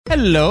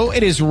Hello,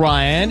 it is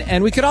Ryan,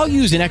 and we could all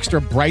use an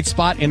extra bright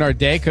spot in our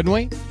day, couldn't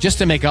we? Just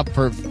to make up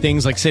for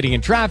things like sitting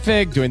in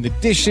traffic, doing the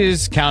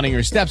dishes, counting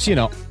your steps, you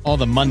know, all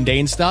the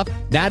mundane stuff.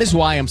 That is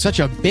why I'm such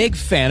a big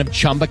fan of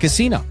Chumba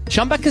Casino.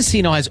 Chumba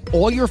Casino has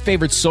all your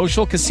favorite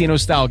social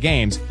casino-style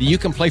games that you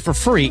can play for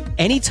free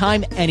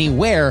anytime,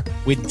 anywhere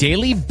with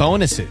daily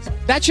bonuses.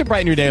 That should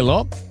brighten your day a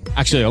little.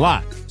 Actually, a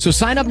lot. So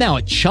sign up now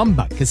at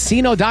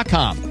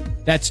ChumbaCasino.com.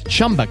 That's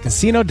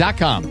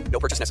ChumbaCasino.com. No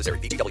purchase necessary.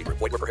 VGW Group.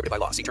 Void where prohibited by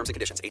law. See terms and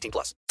conditions.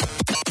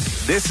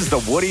 18+. This is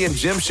the Woody and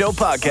Jim Show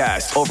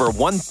podcast. Over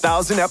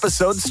 1,000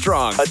 episodes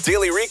strong. A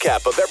daily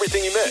recap of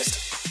everything you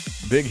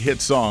missed. Big hit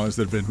songs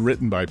that have been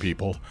written by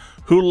people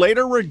who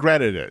later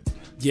regretted it.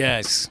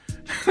 Yes.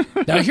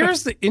 Now,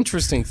 here's the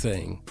interesting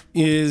thing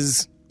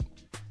is,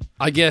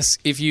 I guess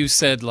if you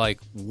said, like,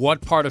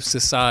 what part of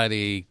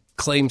society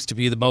claims to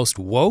be the most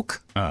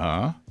woke,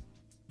 I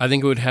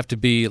think it would have to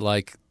be,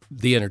 like,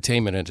 the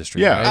entertainment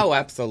industry, Yeah. right? Oh,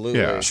 absolutely.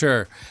 Yeah.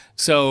 Sure.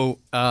 So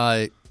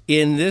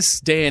in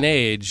this day and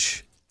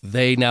age,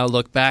 they now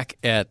look back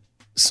at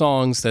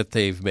songs that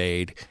they've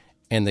made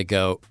and they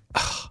go,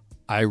 "Ugh,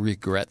 I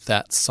regret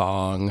that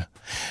song."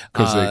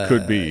 Because they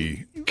could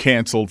be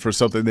canceled for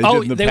something they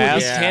did in the they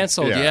past. would be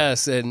canceled, Yeah.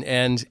 yes.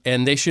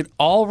 And they should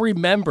all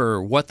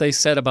remember what they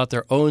said about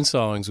their own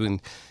songs when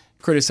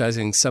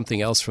criticizing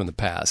something else from the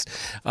past.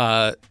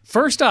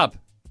 First up,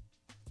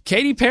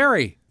 Katy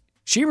Perry.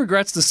 She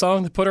regrets the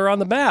song that put her on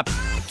the map.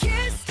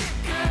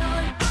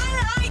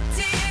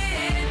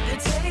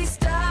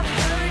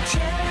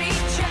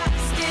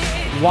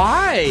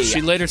 Why?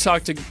 She later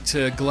talked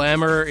to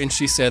Glamour, and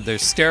she said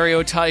there's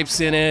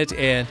stereotypes in it,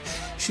 and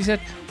she said,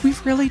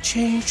 we've really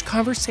changed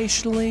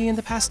conversationally in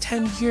the past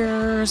 10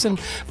 years, and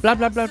blah,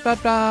 blah, blah, blah,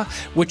 blah,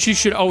 which you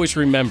should always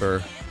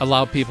remember,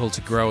 allow people to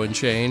grow and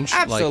change.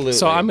 Absolutely.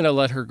 So I'm going to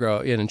let her grow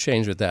in and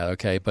change with that,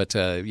 okay? But,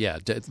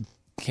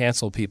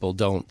 cancel people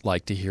don't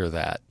like to hear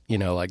that. You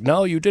know, like,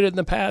 no, you did it in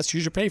the past.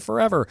 You should pay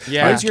forever.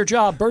 Yeah. Lose your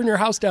job. Burn your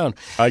house down.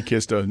 I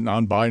kissed a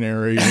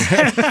non-binary.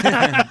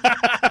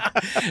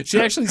 She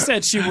actually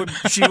said she would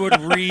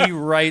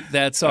rewrite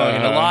that song,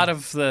 and a lot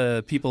of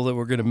the people that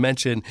we're going to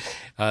mention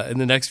in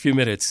the next few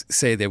minutes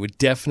say they would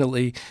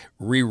definitely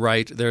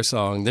rewrite their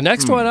song. The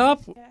next one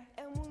up,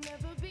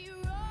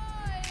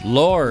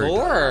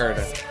 Lorde.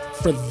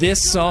 For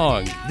this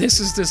song,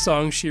 this is the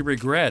song she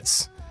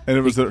regrets. And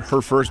it was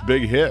her first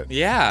big hit.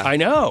 Yeah. I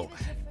know.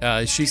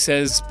 She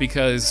says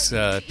because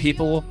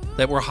people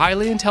that were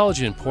highly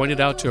intelligent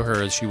pointed out to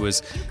her she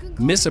was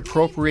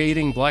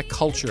misappropriating black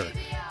culture.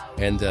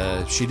 And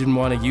she didn't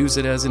want to use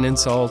it as an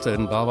insult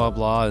and blah, blah,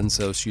 blah. And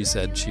so she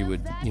said she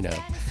would,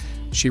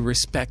 she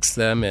respects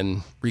them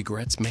and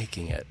regrets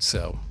making it.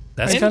 So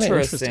that's kind of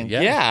interesting.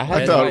 Yeah, I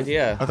had no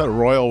idea. I thought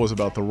Royal was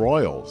about the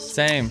Royals.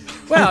 Same.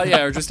 Well,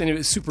 yeah, or just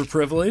super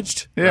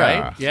privileged, Yeah.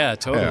 right? Yeah,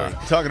 totally. Yeah.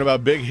 Talking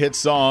about big hit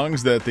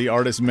songs that the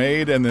artist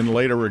made and then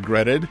later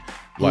regretted,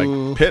 like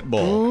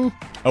Pitbull.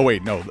 Oh,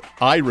 wait, no.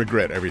 I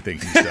regret everything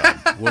he's done.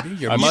 Woody,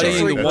 you're I'm muddying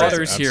sorry. the That's-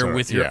 waters I'm here sorry.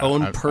 with your Yeah,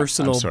 own I'm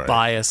personal sorry.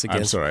 bias I'm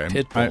against sorry.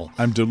 Pitbull.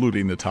 I'm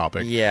diluting the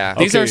topic. Yeah.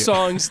 These Okay. are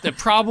songs that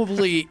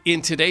probably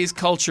in today's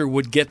culture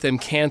would get them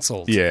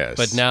canceled. Yes.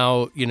 But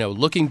now,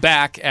 looking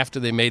back after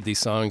they made these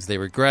songs, they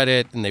regret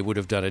it and they would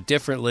have done it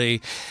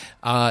differently.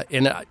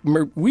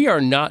 We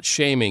are not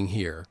shaming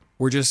here.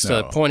 We're just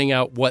pointing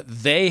out what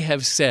they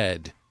have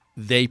said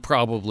they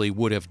probably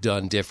would have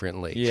done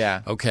differently.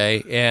 Yeah.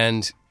 Okay?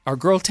 And our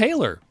girl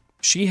Taylor,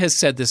 she has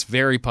said this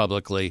very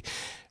publicly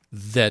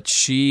that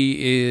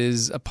she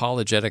is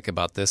apologetic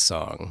about this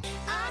song.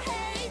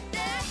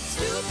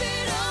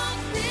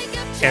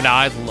 And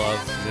I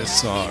love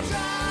this song.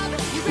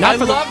 I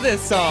love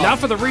this song. Not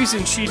for the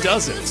reason she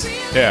doesn't.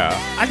 Yeah.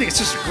 I think it's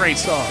just a great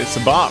song. It's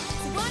a bop.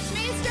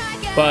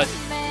 But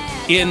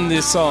in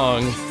this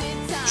song,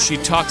 she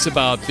talks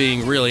about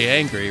being really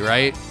angry,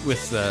 right,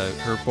 with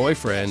her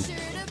boyfriend.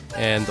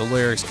 And the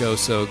lyrics go,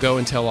 so go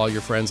and tell all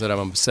your friends that I'm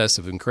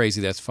obsessive and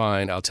crazy. That's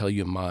fine. I'll tell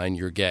you mine.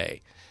 You're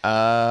gay.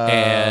 Oh.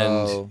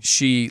 And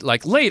she,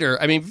 later,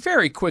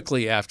 very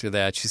quickly after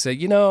that, she said,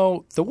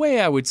 the way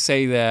I would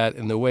say that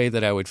and the way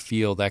that I would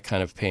feel that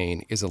kind of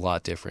pain is a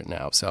lot different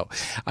now. So,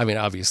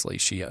 obviously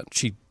she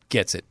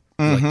gets it.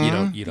 Like, you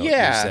don't use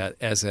that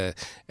as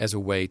a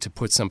way to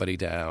put somebody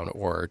down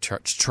or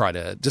try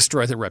to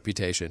destroy their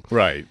reputation.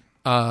 Right.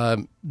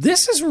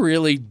 This is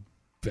really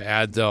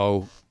bad,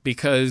 though,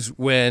 because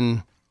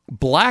when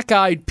Black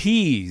Eyed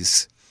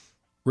Peas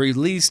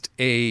released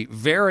a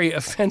very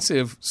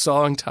offensive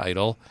song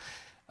title,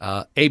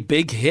 a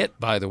big hit,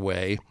 by the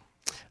way,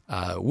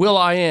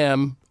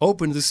 will.i.am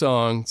opened the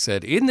song,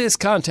 said, in this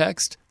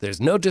context,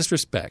 there's no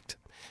disrespect,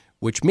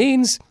 which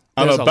means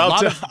I'm there's a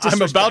lot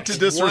of about to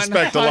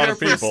disrespect a lot of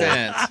people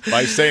 100%.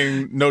 by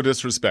saying no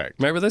disrespect.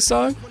 Remember this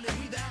song?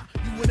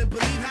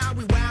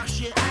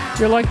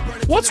 You're like,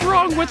 what's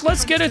wrong with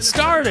Let's Get It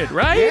Started,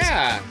 right?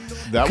 Yeah.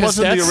 That 'Cause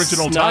wasn't the that's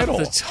original not title.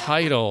 the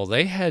title.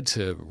 They had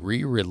to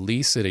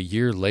re-release it a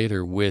year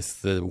later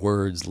with the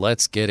words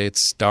 "Let's Get It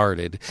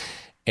Started,"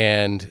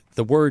 and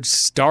the word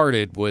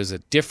 "started" was a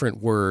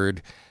different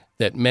word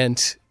that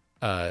meant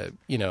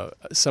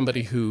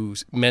somebody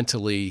who's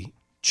mentally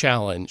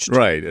challenged.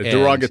 Right, a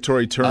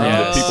derogatory term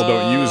that people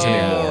don't use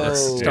anymore. That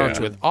starts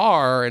with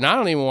R, and I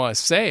don't even want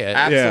to say it.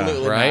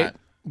 Absolutely right? not.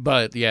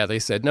 But yeah, they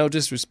said no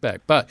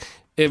disrespect, but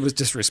it was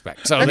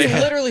disrespect. So That's they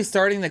literally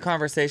starting the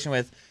conversation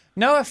with,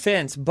 no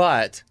offense,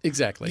 but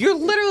exactly. you're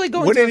literally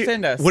going to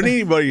offend us. When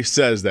anybody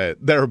says that,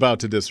 they're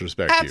about to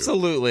disrespect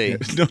Absolutely. you.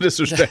 No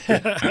disrespect.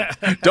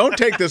 Don't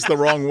take this the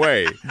wrong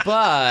way.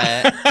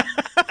 But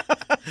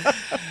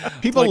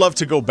People love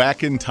to go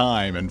back in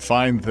time and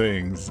find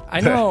things.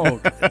 I know.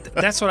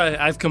 That's what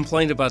I've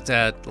complained about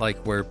that,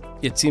 like where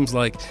it seems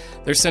like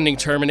they're sending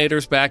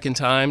Terminators back in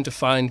time to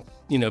find,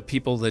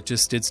 people that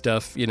just did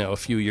stuff, a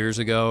few years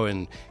ago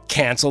and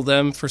cancel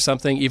them for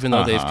something, even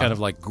though they've kind of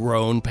like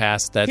grown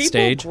past that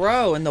stage. People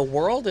grow and the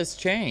world has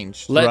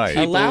changed.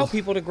 Allow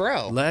people to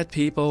grow. Let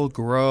people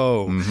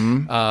grow.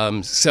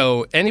 Mm-hmm.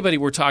 So anybody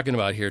we're talking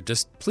about here,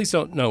 just please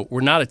don't know,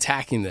 we're not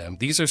attacking them.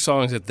 These are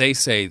songs that they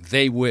say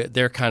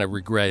they're kind of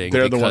regretting.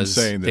 They're the because ones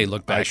saying that they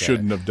look back I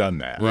shouldn't at it. have done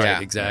that. Right, Yeah.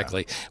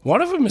 exactly.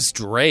 One of them is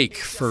Drake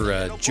for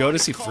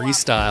Jodeci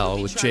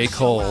Freestyle with J.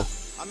 Cole,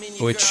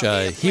 which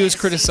he was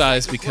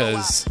criticized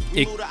because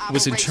it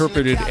was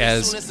interpreted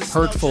as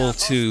hurtful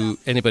to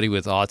anybody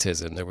with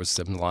autism. There was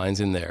some lines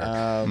in there.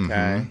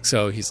 Okay.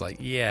 So he's like,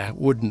 yeah,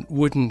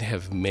 wouldn't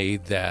have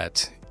made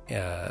that,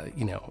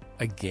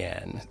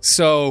 again.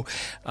 So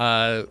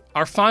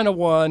our final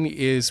one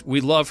is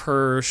We Love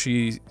Her.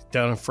 She's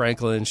down in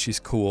Franklin. She's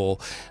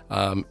cool.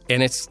 And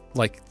it's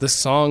like the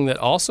song that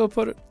also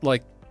put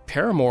like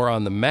Paramore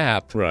on the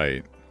map.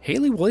 Right.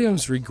 Hayley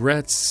Williams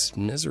regrets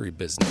Misery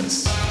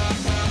Business.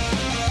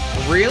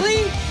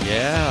 Really?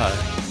 Yeah.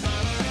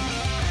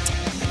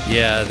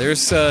 Yeah,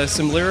 there's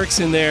some lyrics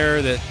in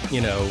there that,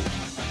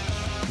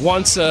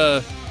 once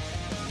a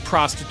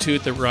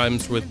prostitute that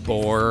rhymes with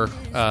bore,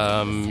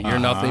 you're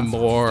nothing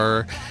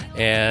more.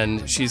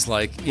 And she's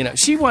like,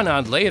 she went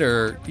on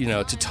later,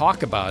 to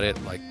talk about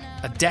it like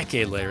a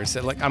decade later and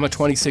said, like, I'm a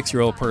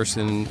 26-year-old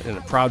person and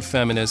a proud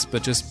feminist,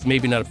 but just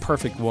maybe not a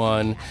perfect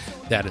one.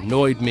 That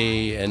annoyed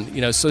me.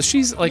 And, so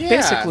she's like,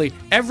 basically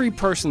every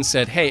person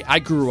said, hey, I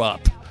grew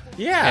up.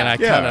 Yeah.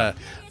 And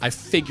I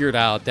figured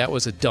out that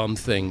was a dumb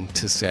thing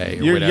to say.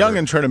 Or You're whatever. young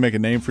and trying to make a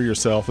name for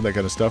yourself and that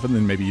kind of stuff, and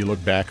then maybe you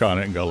look back on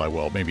it and go like,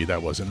 well, maybe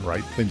that wasn't the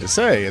right thing to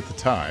say at the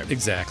time.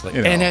 Exactly.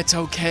 And it's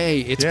okay.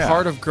 It's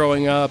part of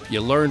growing up.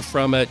 You learn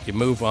from it. You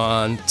move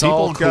on. It's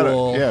all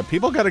cool.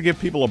 People got to give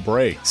people a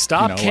break.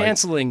 Stop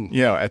canceling.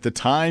 At the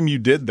time you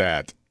did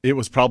that, it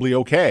was probably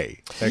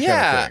okay. That kind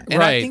of thing.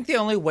 And I think the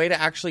only way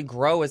to actually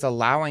grow is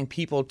allowing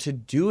people to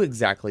do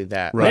exactly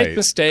that. Right. Make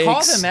mistakes.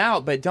 Call them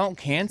out, but don't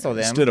cancel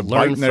them. Instead of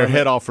biting their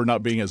head off for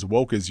not being as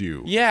woke as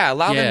you. Yeah,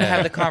 allow them to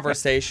have the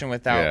conversation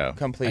without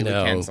completely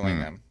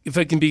canceling them. If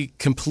I can be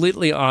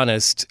completely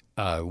honest,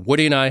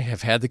 Woody and I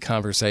have had the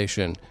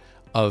conversation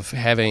of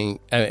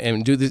having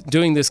and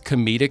doing this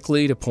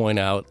comedically to point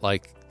out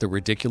like the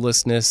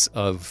ridiculousness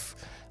of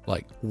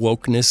like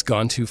wokeness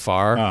gone too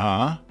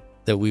far.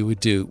 That we would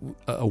do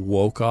a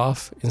woke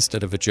off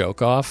instead of a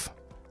joke off,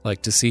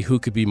 like to see who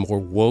could be more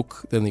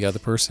woke than the other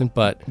person.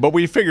 But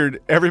we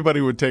figured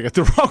everybody would take it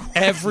the wrong way.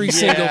 Every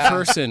single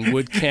person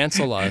would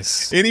cancel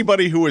us.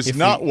 Anybody who is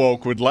not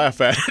woke would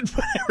laugh at it,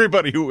 but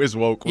everybody who is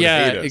woke would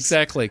hate us. Yeah,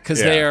 exactly, because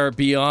they are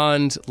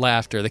beyond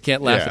laughter. They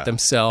can't laugh at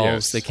themselves.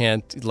 Yes. They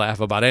can't laugh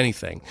about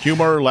anything.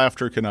 Humor or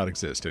laughter cannot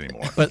exist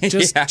anymore. But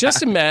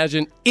just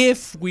imagine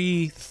if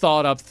we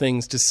thought up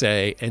things to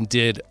say and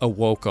did a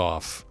woke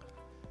off.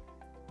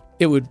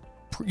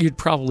 You'd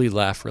probably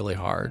laugh really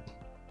hard,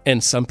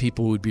 and some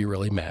people would be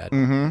really mad.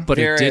 But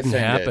Very it didn't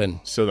offended.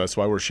 happen. So that's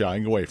why we're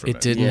shying away from it.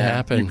 It didn't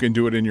happen. You can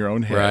do it in your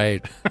own head.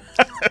 Right.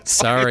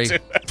 Sorry.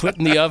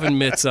 Putting the oven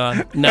mitts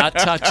on, not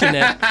touching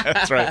it.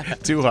 That's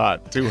right. Too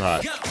hot. Too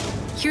hot.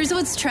 Here's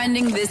what's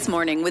trending this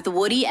morning with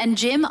Woody and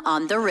Jim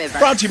on the river.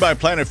 Brought to you by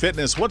Planet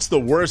Fitness. What's the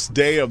worst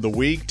day of the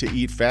week to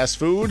eat fast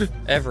food?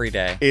 Every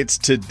day. It's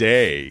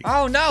today.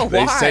 Oh, no.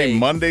 They Why? say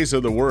Mondays are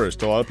the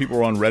worst. A lot of people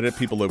are on Reddit,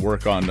 people that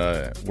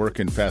work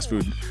in fast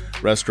food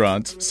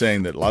restaurants,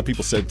 saying that a lot of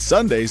people said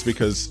Sundays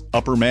because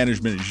upper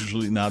management is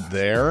usually not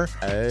there,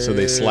 so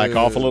they slack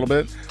off a little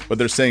bit. But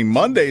they're saying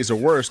Mondays are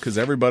worse because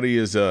everybody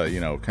is,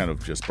 kind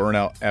of just burnt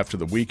out after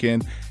the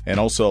weekend, and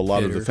also a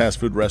lot of the fast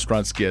food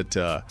restaurants get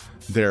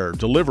their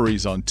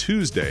deliveries on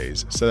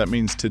Tuesdays, so that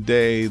means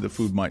today the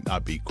food might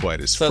not be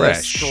quite as So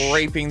fresh. they're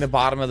scraping the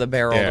bottom of the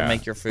barrel to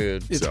make your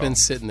food. It's been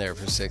sitting there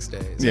for 6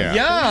 days. Yeah.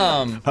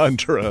 Yum!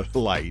 Under a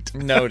light.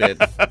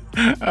 Noted.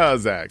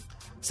 Zach.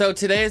 So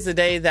today is the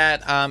day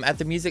that at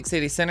the Music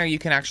City Center, you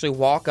can actually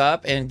walk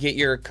up and get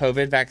your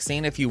COVID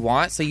vaccine if you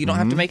want. So you don't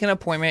have to make an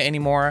appointment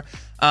anymore.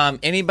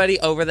 Anybody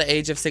over the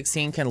age of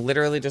 16 can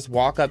literally just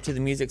walk up to the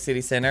Music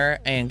City Center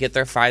and get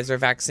their Pfizer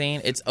vaccine.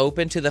 It's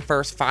open to the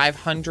first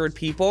 500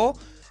 people,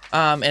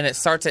 and it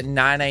starts at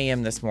 9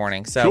 a.m. this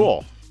morning. So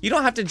Cool. You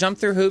don't have to jump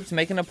through hoops,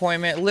 make an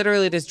appointment.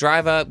 Literally just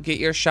drive up, get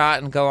your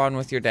shot, and go on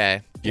with your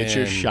day. Get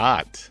your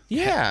shot.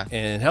 Yeah.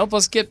 And help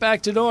us get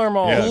back to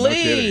normal. Yeah, no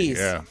kidding. Please.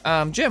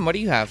 Yeah. Jim, what do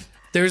you have?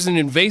 There's an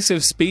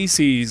invasive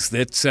species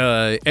that's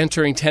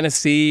entering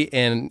Tennessee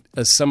and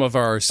some of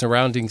our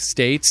surrounding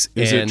states.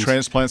 Is it and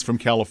transplants from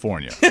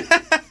California?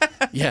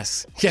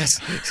 Yes.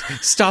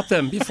 Stop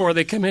them before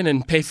they come in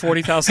and pay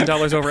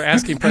 $40,000 over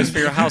asking price for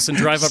your house and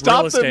drive up real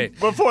Stop estate.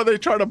 them before they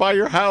try to buy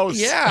your house.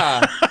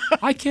 Yeah.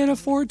 I can't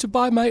afford to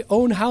buy my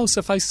own house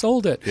if I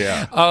sold it.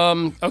 Yeah.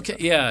 Okay,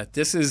 yeah,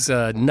 this is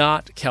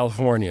not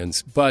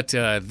Californians, but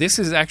this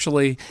is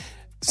actually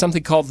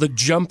something called the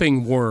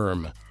jumping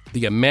worm.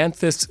 The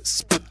Amanthus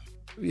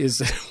is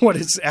what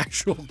its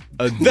actual...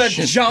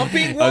 The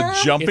jumping worm? A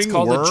jumping It's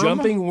called worm? a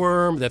jumping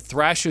worm that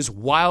thrashes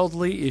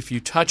wildly if you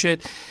touch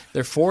it.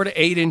 They're 4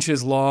 to 8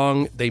 inches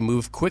long. They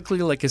move quickly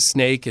like a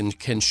snake and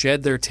can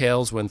shed their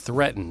tails when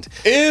threatened.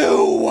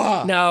 Ew!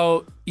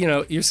 Now,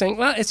 you're saying,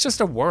 well, it's just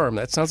a worm.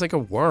 That sounds like a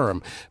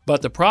worm.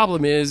 But the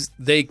problem is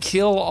they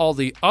kill all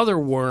the other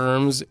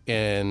worms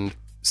and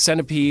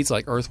centipedes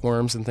like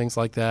earthworms and things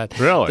like that.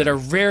 Really? That are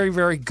very,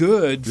 very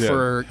good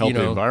for help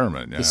the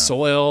environment. Yeah. the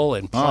soil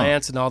and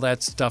plants and all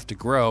that stuff to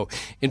grow.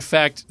 In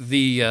fact,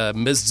 the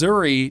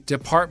Missouri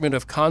Department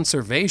of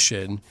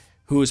Conservation,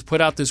 who has put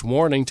out this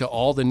warning to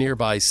all the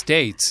nearby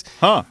states,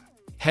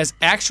 has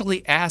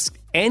actually asked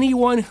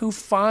anyone who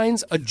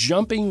finds a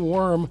jumping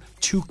worm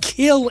to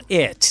kill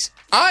it.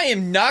 I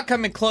am not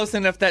coming close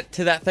enough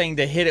to that thing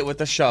to hit it with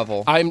a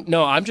shovel.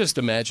 I'm just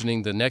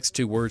imagining the next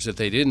 2 words that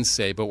they didn't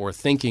say but were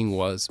thinking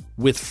was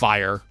with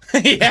fire.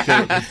 Yeah.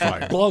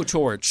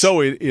 Blowtorch. So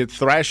it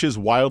thrashes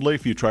wildly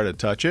if you try to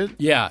touch it?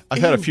 Yeah.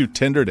 I've had a few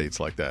Tinder dates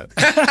like that.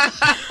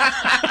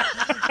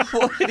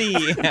 Woody.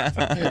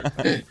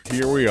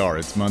 Here we are.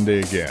 It's Monday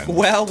again.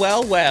 Well.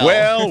 Well.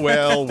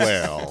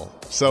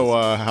 So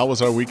how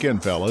was our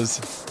weekend,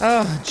 fellas?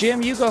 Oh,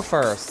 Jim, you go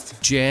first.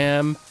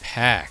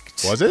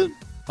 Jam-packed. Was it?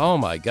 Oh,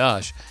 my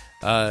gosh.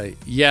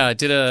 Yeah, I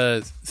did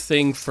a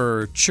thing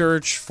for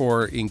church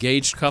for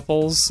engaged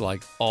couples,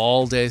 like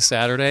all day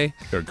Saturday.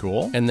 They're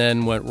cool. And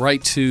then went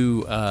right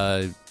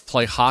to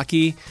play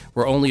hockey,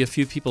 where only a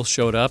few people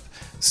showed up.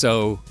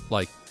 So,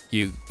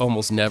 you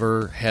almost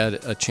never had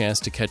a chance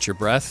to catch your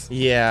breath.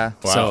 Yeah.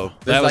 Wow. So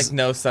There's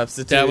no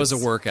substitutes. that was a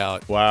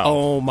workout. Wow.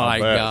 Oh, my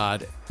I'll bet.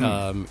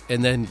 God.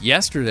 And then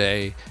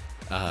yesterday...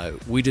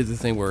 we did the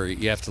thing where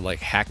you have to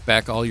hack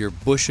back all your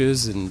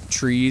bushes and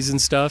trees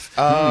and stuff.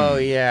 Oh,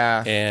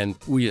 yeah. And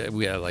we had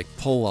to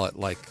pull out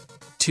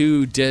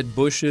 2 dead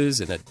bushes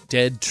and a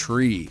dead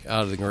tree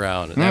out of the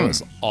ground. And that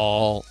was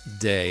all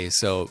day.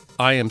 So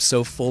I am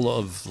so full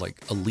of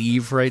a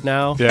leave right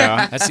now.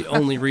 Yeah. That's the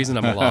only reason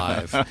I'm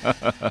alive.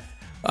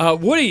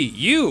 Woody,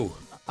 you.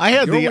 I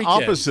had Your the weekend.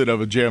 opposite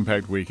of a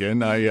jam-packed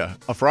weekend. A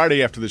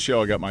Friday after the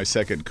show, I got my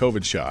second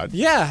COVID shot.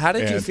 Yeah, how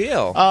did you And,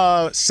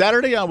 feel?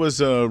 Saturday, I was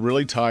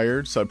really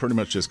tired, so I pretty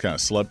much just kind of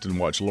slept and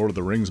watched Lord of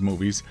the Rings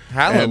movies.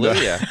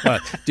 Hallelujah.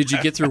 Did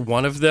you get through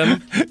one of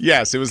them?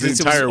 Yes, it was the 'Cause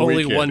it was entire only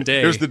weekend. one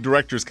day. Here's the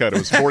director's cut. It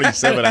was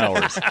 47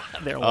 hours.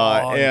 They're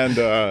long. And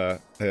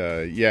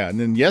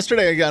then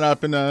yesterday I got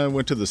up and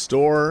went to the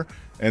store.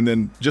 And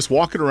then just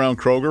walking around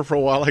Kroger for a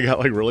while, I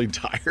got really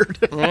tired.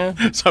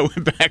 So I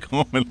went back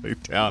home and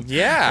laid down.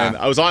 Yeah. And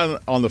I was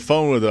on the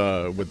phone with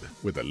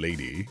a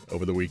lady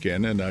over the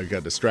weekend, and I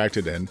got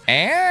distracted. And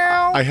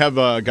Ow. I have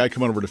a guy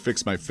coming over to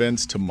fix my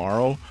fence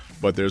tomorrow,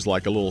 but there's a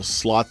little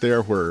slot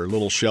there where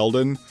little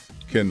Sheldon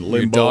can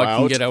limbo dog out.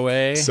 can get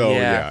away. So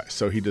Yeah.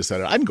 so he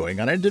decided I'm going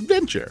on an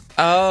adventure.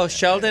 Oh,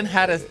 Sheldon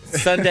had a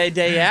Sunday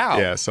day out.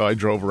 Yeah, so I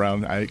drove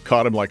around. I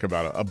caught him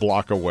about a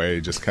block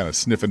away, just kind of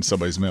sniffing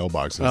somebody's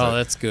mailbox. I was Oh, like,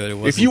 that's good. It if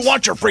wasn't you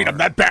want your far. freedom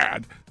that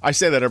bad, I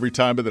say that every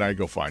time, but then I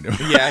go find him.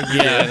 Yeah,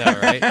 Yeah,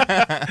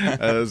 I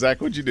know, right?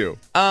 Zach, what'd you do?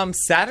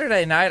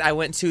 Saturday night, I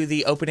went to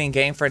the opening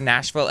game for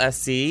Nashville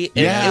SC.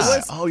 It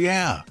was Oh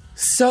yeah.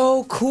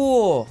 so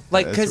cool.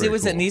 Because very it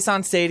was at cool.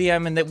 Nissan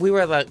Stadium, and that we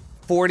were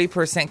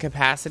 40%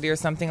 capacity or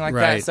something like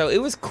Right. that. So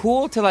it was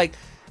cool to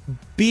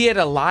be at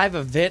a live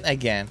event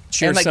again.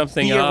 Cheer and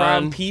something be on.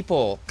 around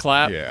people.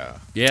 Clap. Yeah.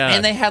 Yeah.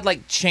 And they had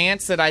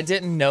chants that I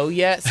didn't know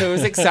yet, so it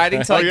was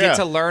exciting to Oh, yeah. get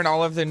to learn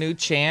all of the new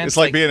chants. It's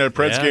like being at a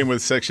Preds Yeah. game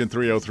with Section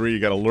 303. You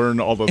got to learn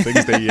all the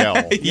things they yell.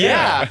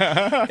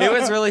 yeah, it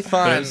was really But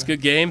fun. it was a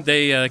good game.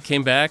 They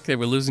came back. They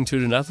were losing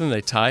 2-0.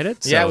 They tied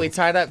it. Yeah, so- we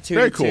tied up 2-2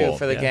 Very cool.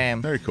 for the Yeah.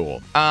 game. Very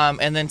cool.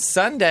 And then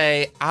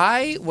Sunday,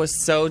 I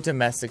was so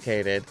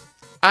domesticated.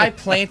 I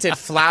planted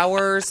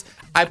flowers.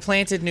 I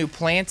planted new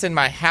plants in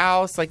my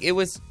house. It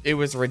was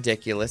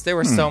ridiculous. There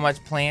was so much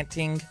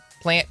planting.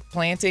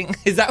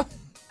 Is that?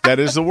 That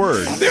is the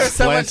word. There was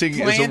so planting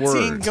much is a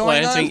word.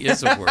 going Planting on.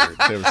 is a word.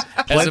 There's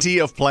plenty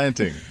of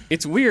planting.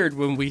 It's weird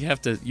when we have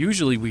to.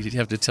 Usually, we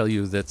have to tell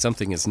you that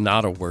something is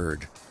not a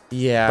word.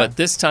 Yeah. But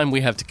this time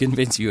we have to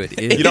convince you it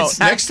is. You know, It's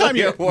next time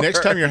actually a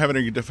next time word. you're having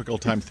a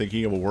difficult time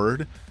thinking of a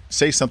word,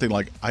 say something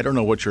like, "I don't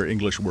know what your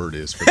English word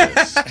is for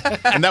this,"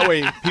 and that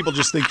way people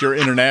just think you're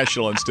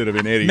international instead of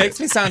an idiot. Makes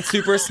me sound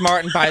super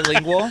smart and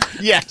bilingual.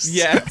 yes,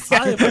 Yes.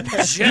 I am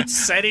a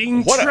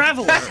jet-setting What a-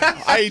 traveler.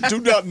 I do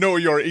not know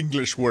your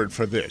English word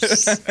for this.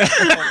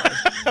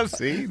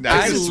 See,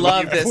 now, I you're,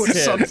 love this Put tip.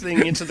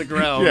 something into the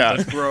ground Yeah.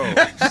 that grows.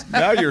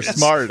 now you're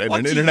smart and what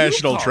an do you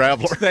international call it?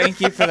 traveler.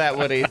 Thank you for that,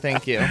 Woody.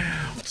 Thank you.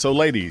 So,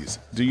 ladies,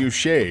 do you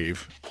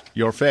shave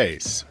your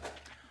face?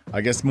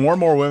 I guess more and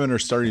more women are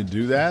starting to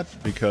do that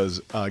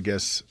because I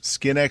guess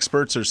skin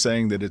experts are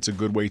saying that it's a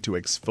good way to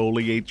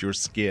exfoliate your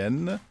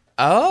skin.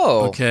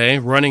 Oh. Okay,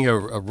 running a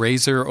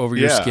razor over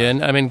your Yeah.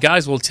 skin. I mean,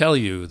 guys will tell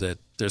you that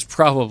there's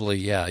probably,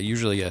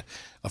 usually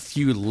a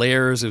few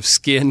layers of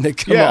skin that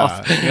come Yeah,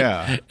 off.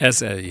 yeah. As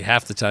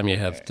half the time you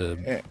have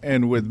to.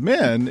 And with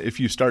men, if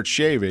you start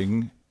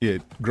shaving,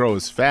 it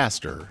grows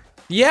faster.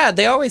 Yeah,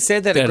 they always say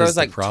that That it is grows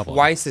the like problem.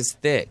 twice as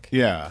thick.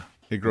 Yeah,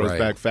 it grows Right.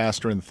 back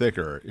faster and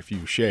thicker if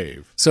you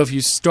shave. So if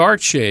you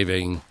start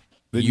shaving,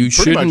 Then you pretty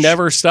should much-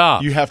 never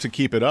stop. You have to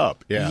keep it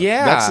up. Yeah,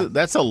 Yeah.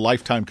 That's a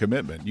lifetime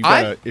commitment. You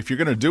I- gotta if you're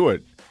gonna do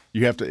it,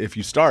 you have to. If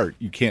you start,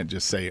 you can't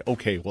just say,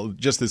 "Okay, well,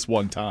 just this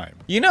one time."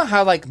 You know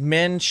how like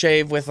men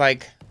shave with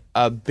like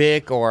a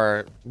Bic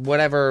or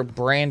whatever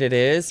brand it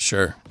is?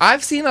 Sure.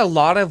 I've seen a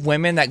lot of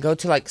women that go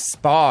to like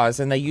spas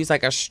and they use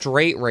like a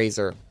straight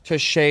razor to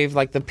shave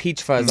like the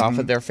peach fuzz off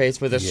of their face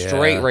with a Yeah.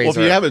 straight Well, razor. Well,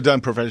 if you have it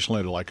done professionally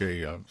at like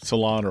a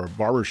salon or a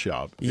barber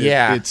shop,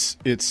 Yeah.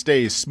 it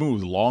stays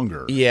smooth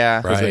longer.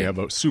 Yeah. because they Right. have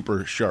a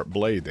super sharp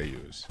blade they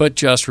use. But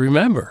just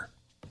remember,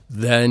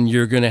 then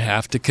you're going to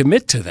have to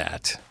commit to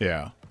that.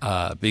 Yeah.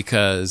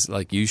 Because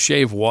like you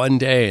shave one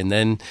day and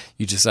then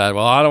you decide,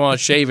 well, I don't want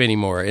to shave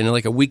anymore. And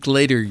like a week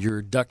later,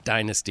 you're Duck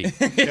Dynasty.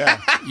 Yeah.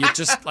 You're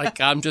just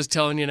like, I'm just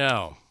telling you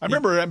now. I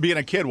remember being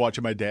a kid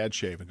watching my dad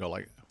shave and go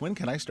like, "When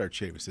can I start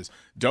shaving?" He says,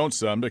 "Don't,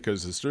 son,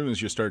 because as soon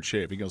as you start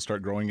shaving, it'll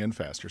start growing in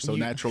faster." So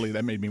naturally,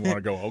 that made me want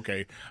to go,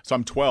 okay, so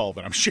I'm 12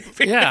 and I'm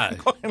shaving. Yeah.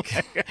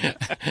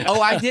 Oh,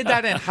 I did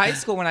that in high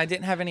school when I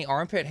didn't have any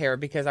armpit hair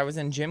because I was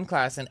in gym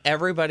class and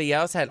everybody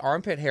else had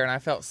armpit hair and I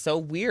felt so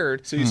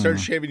weird. So you started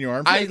shaving your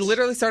armpits? I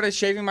literally started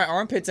shaving my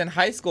armpits in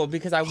high school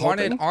because I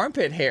wanted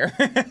armpit hair.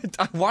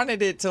 I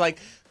wanted it to like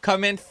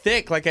come in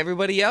thick like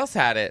everybody else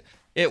had it.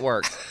 It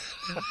worked.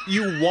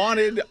 You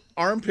wanted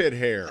armpit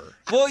hair.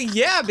 Well,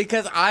 yeah,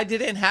 because I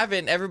didn't have it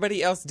and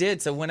everybody else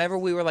did. So whenever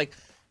we were like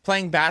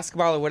playing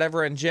basketball or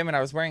whatever in gym and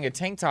I was wearing a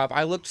tank top,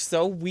 I looked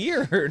so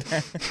weird.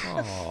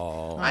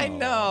 I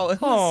know.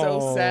 It was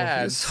so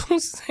sad. It's so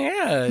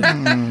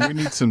sad. We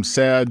need some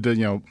sad,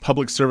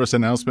 public service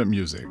announcement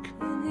music.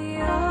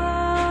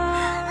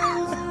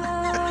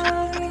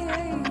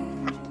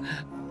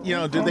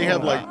 Do they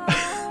have like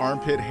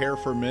armpit hair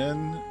for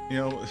men?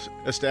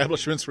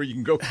 Establishments where you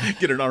can go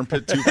get an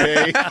armpit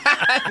toupee.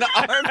 An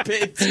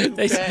armpit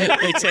They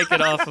toupee. take it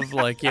off of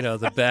like,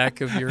 the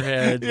back of your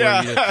head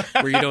Yeah.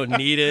 where you don't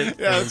need it.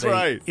 Yeah, and that's they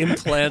right.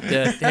 Implant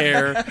that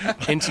hair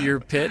into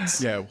your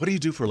pits. Yeah, what do you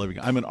do for a living?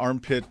 I'm an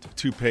armpit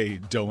toupee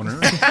donor.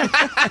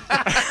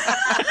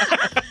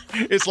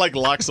 It's like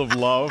locks of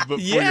love, but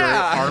for your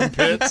Yeah.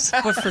 armpits.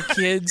 But for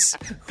kids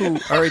who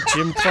are at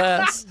gym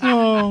class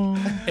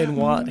and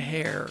want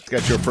hair.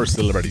 Got your first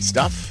celebrity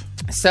stuff.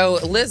 So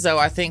Lizzo,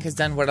 I think, has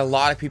done what a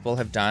lot of people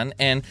have done,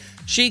 and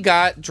she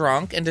got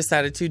drunk and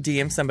decided to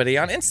DM somebody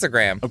on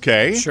Instagram.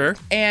 Okay. Sure.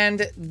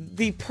 And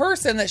the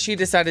person that she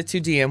decided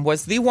to DM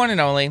was the one and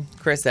only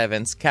Chris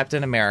Evans,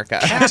 Captain America.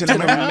 Captain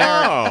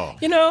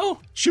America.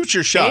 Shoot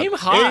your shot. Aim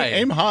high.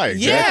 Aim high.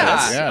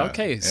 Exactly. Yeah.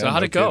 Okay, so Yeah,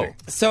 how'd no it go? kidding.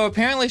 So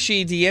apparently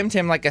she DM'd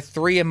him like a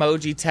 3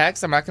 emoji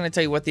text. I'm not going to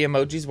tell you what the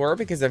emojis were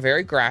because they're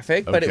very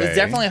graphic, but it was Okay.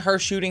 definitely her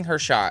shooting her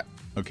shot.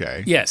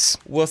 Okay. Yes.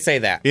 We'll say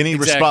that. Any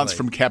Exactly. response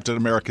from Captain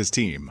America's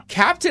team?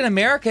 Captain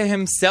America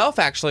himself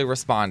actually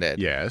responded.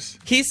 Yes.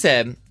 He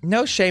said,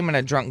 "No shame in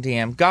a drunk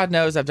DM. God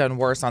knows I've done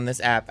worse on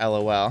this app,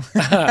 LOL." He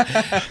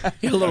had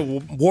a little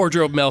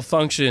wardrobe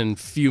malfunction a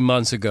few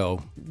months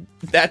ago.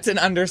 That's an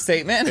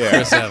understatement.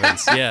 Chris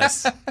Evans,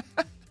 yes.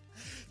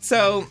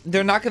 So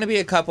they're not going to be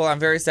a couple. I'm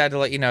very sad to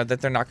let you know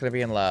that they're not going to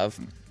be in love.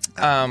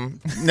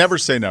 Never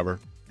say never.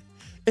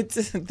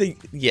 It's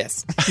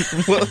yes.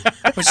 Well,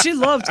 But she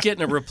loved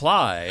getting a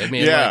reply. I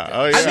mean, Yeah. like,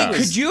 Oh, yeah. I mean,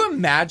 could you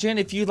imagine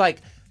if you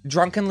like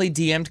drunkenly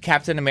DM'd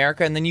Captain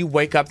America and then you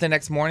wake up the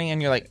next morning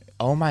and you're like,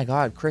 "Oh my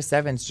God, Chris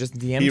Evans just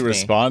DM'd He me."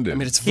 responded. I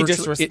mean, it's He just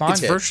virtually, it's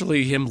responded.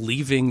 virtually him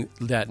leaving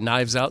that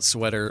Knives Out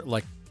sweater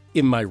like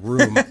in my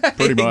room.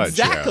 pretty much.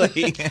 Yeah.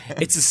 Exactly.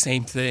 It's the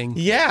same thing.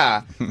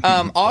 Yeah.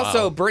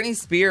 Also, Britney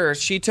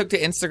Spears, she took to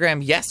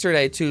Instagram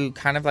yesterday to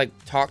kind of like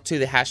talk to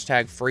the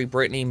hashtag Free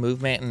Britney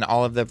movement and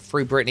all of the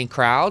Free Britney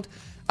crowd.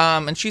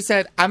 And she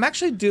said, "I'm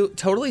actually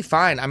totally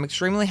fine. I'm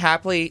extremely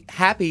happy.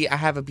 I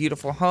have a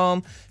beautiful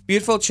home,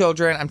 beautiful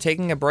children. I'm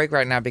taking a break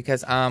right now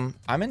because I'm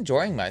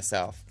enjoying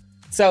myself."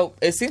 So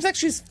it seems like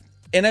she's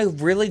in a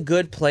really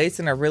good place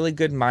and a really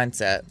good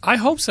mindset. I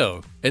hope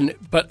so.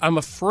 But I'm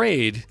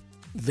afraid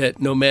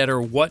that no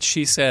matter what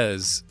she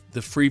says,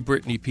 the Free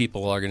Britney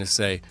people are going to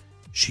say,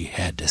 she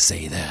had to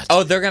say that.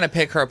 Oh, they're going to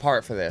pick her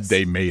apart for this.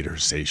 They made her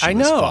say she I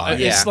was know. fine.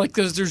 It's Yeah. like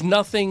there's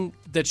nothing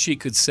that she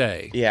could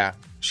say. Yeah.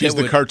 She's It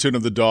the would- cartoon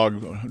of the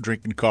dog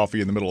drinking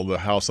coffee in the middle of the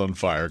house on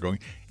fire going,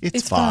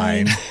 it's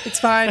fine. It's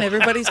fine.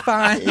 Everybody's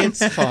fine.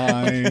 It's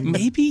fine.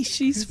 Maybe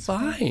she's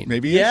fine.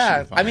 Maybe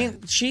Yeah. it's fine. I mean,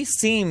 she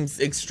seems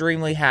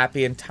extremely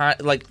happy and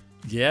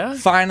Yeah?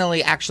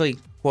 finally actually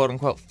quote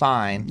unquote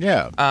fine.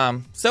 Yeah.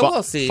 So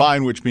we'll see.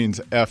 Fine, which means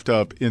effed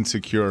up,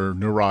 insecure,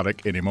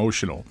 neurotic, and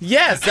emotional.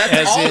 Yes, that's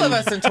As all in- of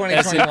us in As in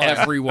 2021.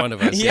 every one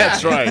of us. Yeah.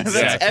 That's right. That's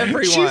exactly.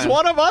 everyone. She's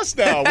one of us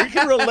now. We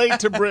can relate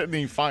to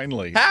Brittany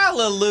finally.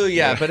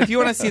 Hallelujah. But if you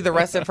want to see the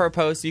rest of her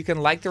posts, you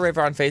can like The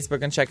River on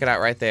Facebook and check it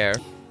out right there.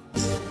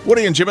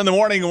 Woody and Jim in the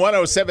morning,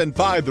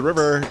 107.5 The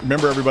River.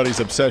 Remember everybody's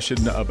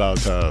obsession about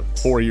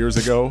 4 years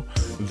ago?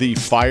 The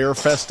Fire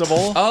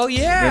Festival? Oh,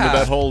 yeah. Remember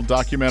that whole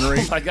documentary?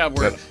 Oh, my God.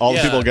 That all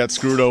the people got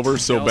screwed over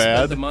so They all spent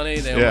bad? the money.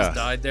 They Yeah. almost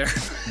died there.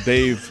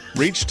 They've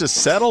reached a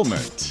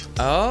settlement.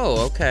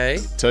 Oh, okay.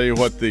 Tell you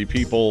what, the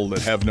people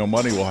that have no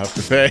money will have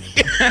to pay.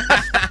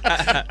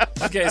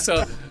 Okay,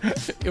 so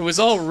it was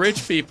all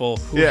rich people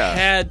who Yeah.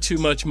 had too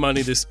much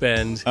money to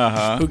spend,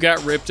 Uh-huh. who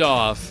got ripped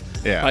off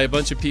Yeah. by a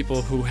bunch of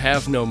people who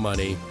have no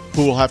money.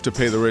 Who will have to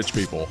pay the rich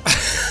people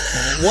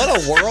What a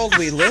world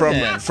we live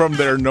in. from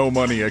their no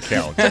money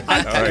account. All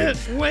right.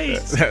 Wait,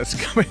 That's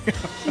coming up.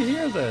 you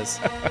hear this?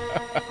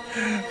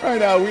 Right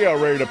now, we are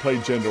ready to play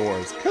Gender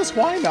Wars. Because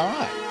why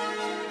not?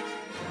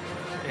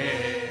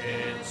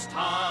 It's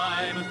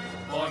time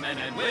for men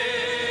and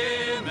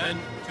women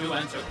to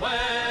answer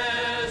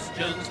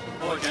questions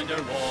for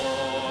gender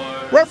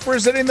wars.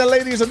 Representing the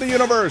ladies of the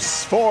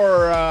universe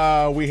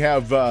we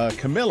have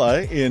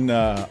Camilla in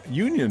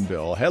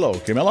Unionville. Hello,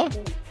 Camilla.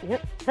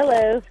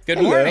 Hello. Good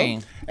Hello.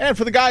 morning. And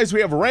for the guys,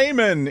 we have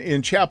Raymond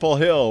in Chapel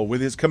Hill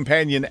with his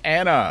companion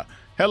Anna.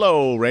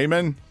 Hello,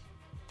 Raymond.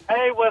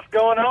 Hey, what's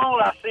going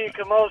on? I see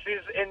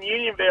Camosi's in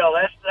Unionville.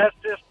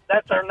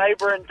 That's our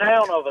neighbor in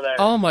town over there.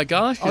 Oh, my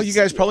gosh. Oh, you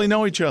guys probably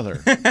know each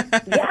other. Yeah,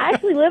 I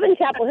actually live in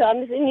Chapel Hill. I'm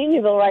just in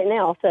Unionville right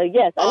now, so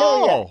yes, I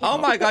know where Oh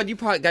my God, you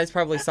guys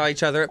probably saw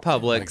each other at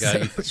Publix.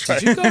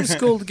 Did you go to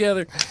school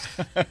together?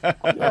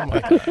 Oh,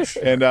 my gosh.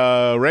 And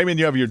Raymond,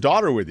 you have your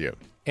daughter with you.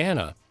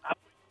 Anna.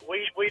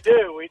 We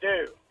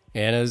do.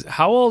 Anna's.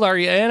 How old are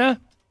you, Anna?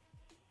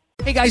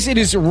 Hey guys, it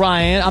is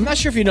Ryan. I'm not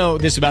sure if you know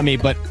this about me,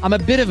 but I'm a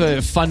bit of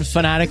a fun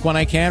fanatic when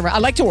I can. I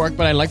like to work,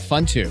 but I like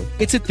fun too.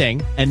 It's a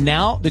thing. And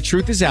now the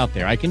truth is out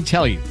there. I can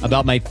tell you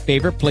about my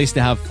favorite place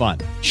to have fun.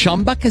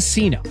 Chumba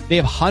Casino. They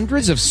have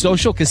hundreds of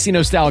social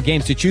casino style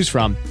games to choose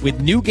from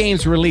with new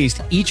games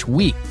released each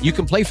week. You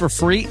can play for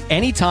free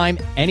anytime,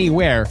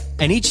 anywhere.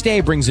 And each day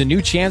brings a new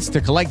chance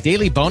to collect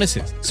daily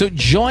bonuses. So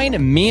join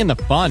me in the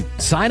fun.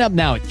 Sign up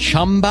now at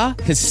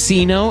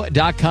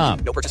ChumbaCasino.com.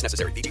 No purchase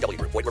necessary. VGW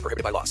Group. Void where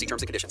prohibited by law. See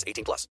terms and conditions.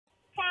 18+.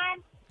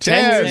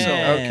 10.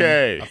 10.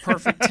 Okay.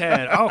 Perfect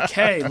 10.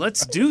 Okay,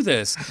 let's do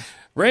this.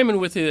 Raymond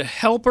with a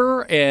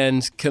helper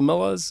and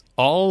Camilla's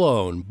all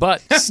alone.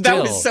 But still.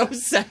 That was so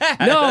sad.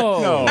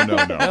 No.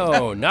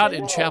 No. Not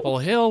in Chapel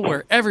Hill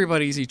where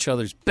everybody's each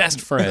other's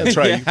best friend. That's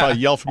right. You can probably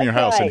yell from your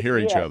house and right, hear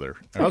each yeah. other.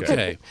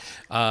 Okay.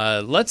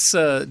 Let's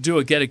do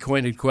a get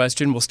acquainted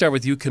question. We'll start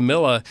with you,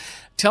 Camilla.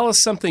 Tell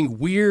us something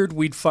weird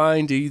we'd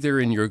find either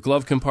in your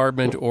glove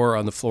compartment or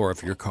on the floor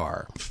of your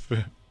car.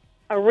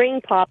 A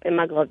ring pop in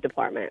my glove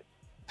department.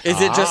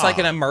 Is it just like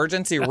an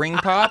emergency ring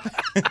pop?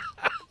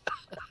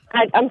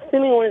 I'm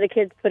assuming one of the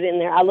kids put it in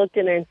there. I looked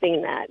in there and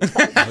seen that.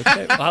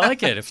 Okay. I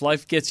like it. If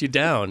life gets you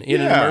down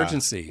in an Yeah.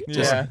 emergency,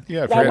 just Yeah.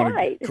 Yeah, if That's you want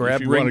right. to, grab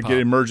if you ring want to pop. get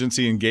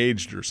emergency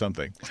engaged or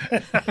something.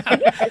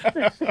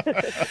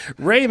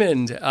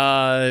 Raymond,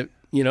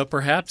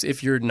 perhaps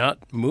if you're not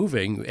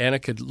moving, Anna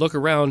could look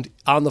around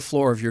on the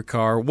floor of your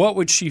car. What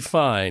would she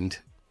find?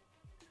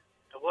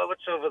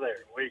 What's over there?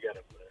 What you got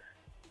over there?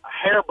 A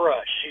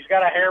hairbrush. She's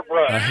got a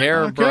hairbrush. A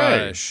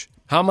hairbrush.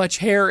 How much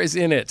hair is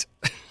in it?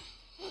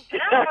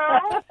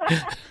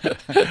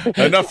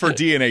 Enough for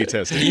DNA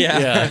testing.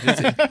 Yeah.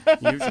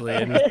 Usually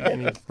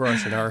any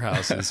brush in our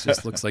house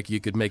just looks like you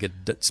could make a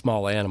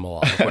small animal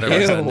out of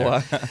whatever's in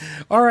there.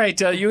 All right.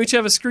 You each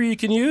have a screw you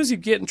can use. You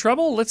get in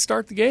trouble. Let's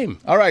start the game.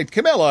 All right,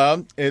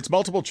 Camilla, it's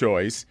multiple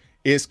choice.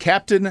 Is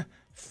Captain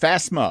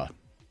Phasma.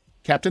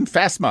 Captain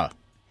Phasma.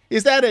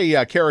 Is that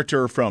a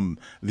character from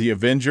The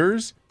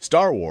Avengers,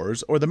 Star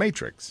Wars, or The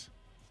Matrix?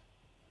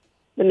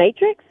 The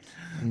Matrix?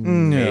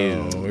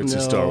 No, it's a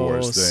Star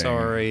Wars thing.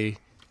 Sorry.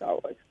 Star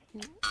Wars.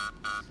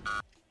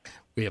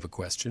 We have a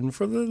question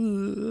for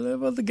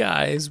the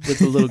guys with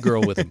the little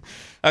girl with him.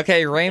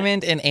 Okay,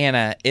 Raymond and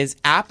Anna. Is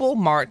Apple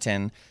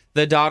Martin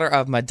the daughter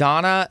of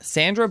Madonna,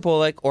 Sandra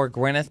Bullock, or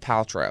Gwyneth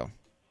Paltrow?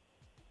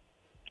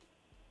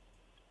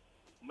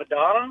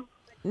 Madonna?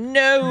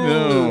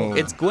 No.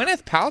 It's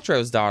Gwyneth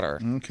Paltrow's daughter.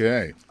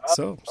 Okay.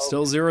 So,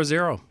 still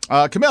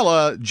 0-0.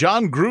 Camilla,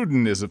 John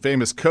Gruden is a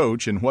famous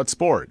coach in what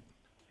sport?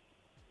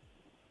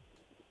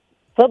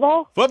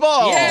 Football?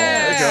 Football.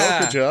 Yeah. There you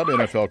go. Good job,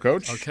 NFL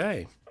coach.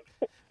 Okay.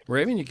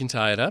 Raymond, you can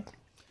tie it up.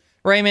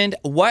 Raymond,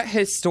 what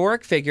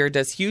historic figure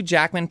does Hugh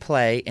Jackman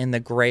play in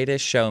The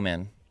Greatest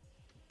Showman?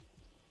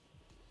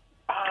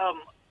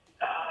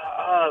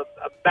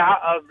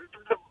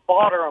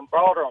 Bartram.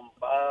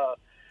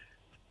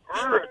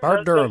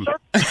 Bart Durham.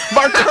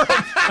 Bart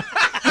Durham.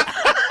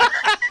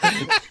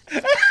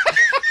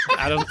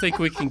 I don't think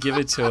we can give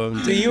it to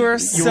him. You were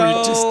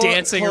so just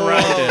dancing close.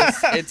 around it.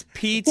 It's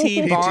P.T.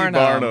 P.T. Barnum.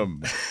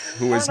 Barnum,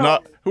 who is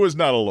not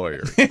a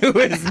lawyer. Who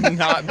is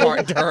not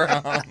Bart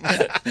Durham.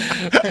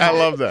 I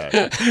love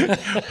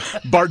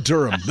that. Bart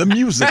Durham, the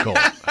musical.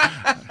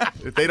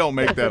 If they don't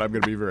make that, I'm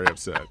going to be very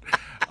upset.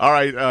 All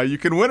right, you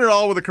can win it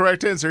all with the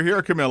correct answer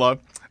here, Camilla.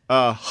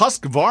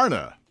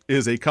 Husqvarna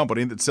is a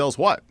company that sells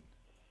what?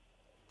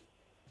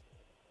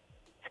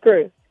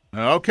 Screw.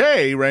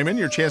 Okay, Raymond,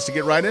 your chance to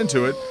get right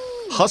into it.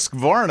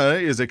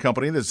 Husqvarna is a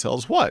company that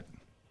sells what?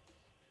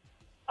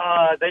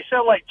 They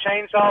sell like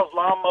chainsaws,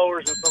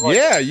 lawnmowers, and stuff like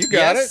Yeah, that. you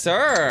got it. Yes,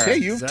 sir. Okay,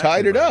 you've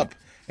tied it up.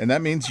 And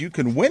that means you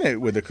can win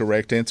it with the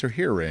correct answer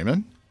here,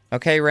 Raymond.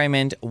 Okay,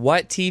 Raymond,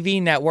 what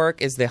TV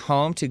network is the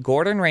home to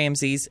Gordon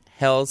Ramsay's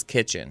Hell's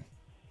Kitchen?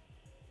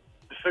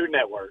 The Food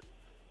Network.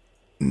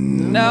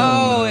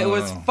 No, it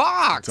was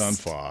Fox. It's on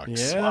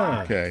Fox.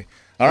 Yeah. Okay.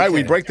 All right,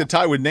 we break the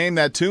tie with Name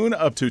That Tune.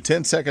 Up to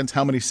 10 seconds.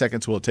 How many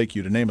seconds will it take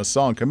you to name a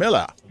song?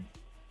 Camilla.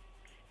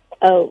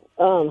 Oh,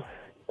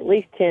 at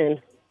least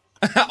 10.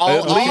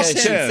 At least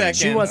 10 seconds.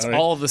 She wants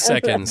all the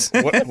seconds.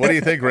 What do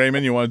you think,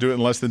 Raymond? You want to do it in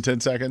less than 10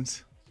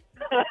 seconds?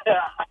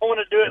 I want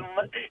to do it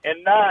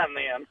in 9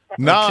 then.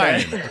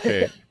 9.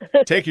 Okay.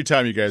 Take your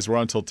time, you guys. We're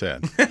on till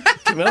 10.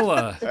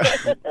 Camilla,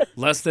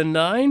 less than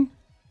 9?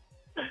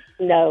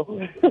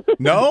 No.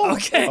 No?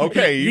 Okay.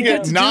 Okay, you get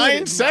get to do 9 it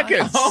in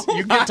seconds. Oh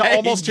You get to my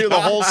almost hear the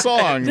whole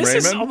song, This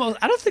is Raymond. almost,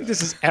 I don't think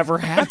this has ever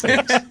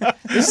happened.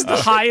 This is the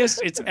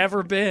highest it's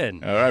ever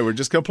been. All right, we're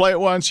just going to play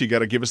it once. You got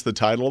to give us the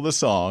title of the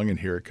song,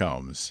 and here it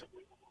comes.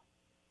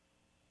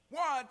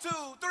 1, 2,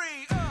 3,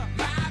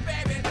 my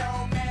baby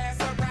don't mess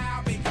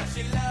around because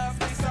she loves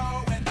me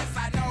so, and this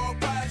I know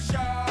for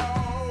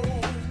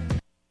sure.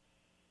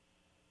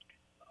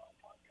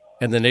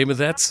 And the name of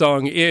that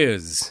song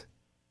is...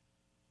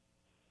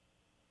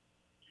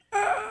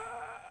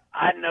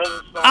 I know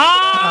the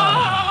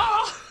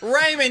song.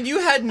 Raymond, you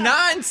had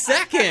 9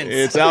 seconds.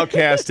 It's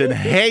Outkast and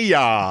Hey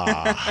Ya.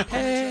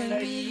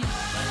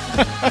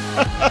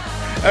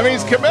 That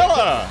means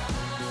Camilla,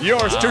 your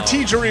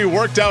strategery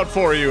worked out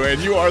for you,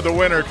 and you are the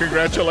winner.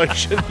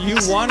 Congratulations. You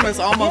won with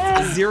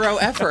almost zero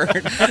effort.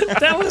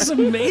 That was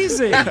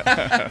amazing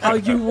how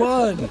you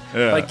won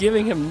by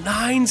giving him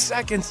 9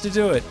 seconds to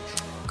do it.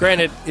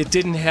 Granted, it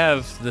didn't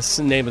have the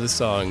name of the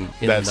song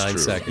in That's the 9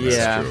 true. seconds.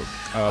 That's true.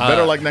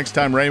 Better luck next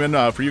time, Raymond.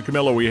 For you,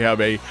 Camilla, we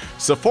have a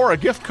Sephora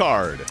gift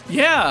card.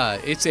 Yeah,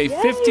 it's a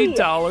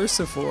 $50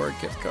 Sephora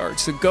gift card.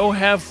 So go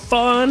have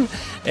fun,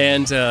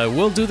 and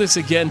we'll do this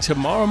again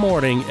tomorrow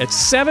morning at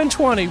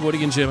 7:20,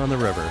 Woody and Jim on the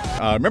River.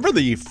 Remember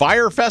the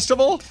Fire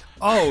Festival?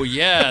 Oh,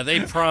 yeah, they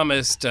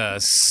promised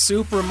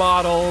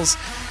supermodels,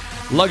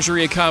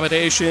 luxury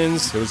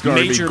accommodations, It was going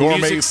to major be gourmet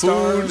music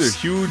food, stars.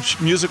 huge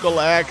musical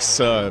acts,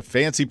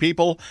 fancy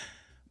people,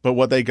 but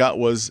what they got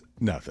was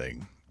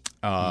nothing.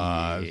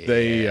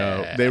 They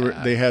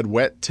had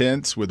wet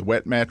tents with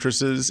wet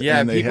mattresses. Yeah,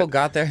 and they people had,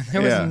 got there.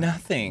 There was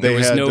nothing. There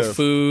was had, no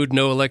food,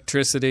 no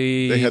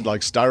electricity. They had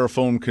like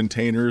styrofoam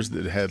containers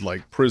that had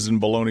like prison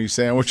bologna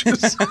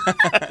sandwiches.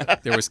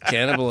 There was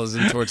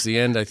cannibalism towards the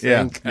end, I Yeah,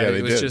 think. yeah, they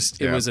it was did. just,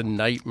 Yeah. it was a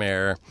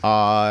nightmare.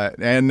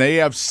 And they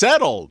have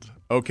settled.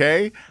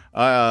 Okay.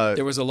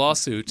 There was a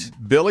lawsuit.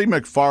 Billy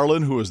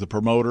McFarland, who was the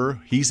promoter,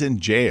 he's in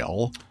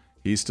jail.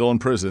 He's still in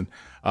prison.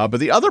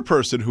 But the other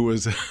person who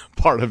was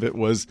part of it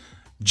was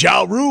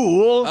Ja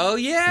Rule. Oh,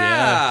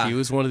 yeah. Yeah, he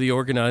was one of the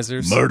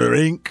organizers. Murder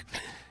Inc.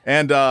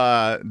 And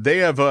they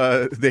have,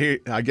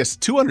 I guess,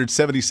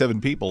 277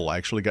 people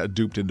actually got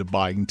duped into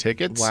buying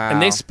tickets. Wow. And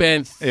they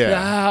spent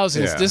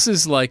thousands. Yeah. This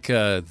is like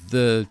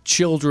the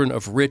children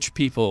of rich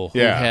people who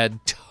Yeah. had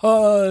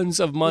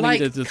tons of money Like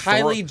to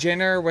Kylie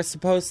Jenner was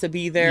supposed to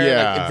be there.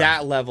 Yeah. Like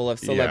that level of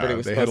celebrity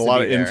was they supposed had a lot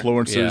to of be there.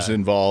 influencers Yeah.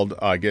 involved.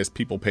 I guess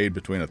people paid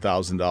between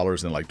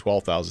 $1,000 and like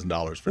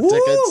 $12,000 for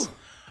tickets.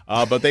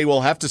 But they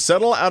will have to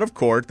settle out of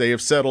court. They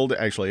have settled,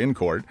 actually in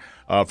court,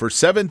 for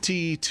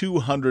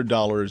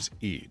 $7,200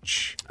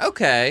 each.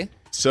 Okay.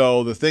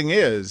 So the thing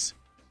is,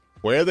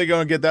 where are they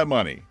going to get that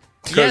money?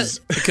 Because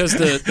the whole Because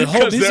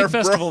they're music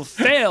festival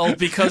failed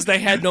because they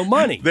had no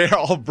money. They're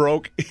all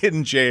broke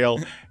in jail,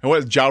 and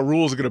what Ja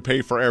Rule's going to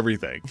pay for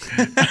everything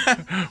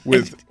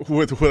with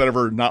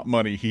whatever not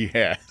money he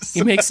has.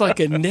 He makes like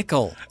a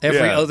nickel every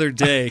Yeah. other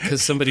day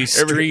because somebody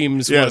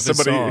streams one of his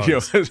songs. You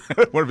know,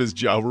 one of his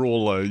Ja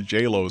Rule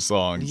J-Lo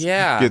songs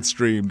Yeah. gets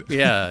streamed.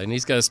 Yeah, and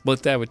he's got to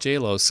split that with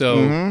J-Lo.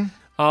 So,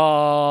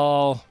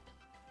 all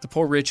the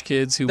poor rich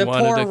kids who The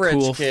wanted poor a rich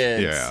cool,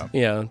 kids.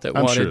 Yeah. that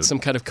I'm wanted sure. some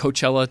kind of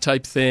Coachella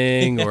type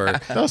thing, or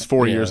That was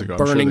 4 years ago. I'm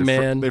sure Burning they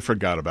Man. they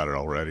forgot about it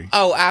already.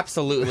 Oh,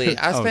 absolutely.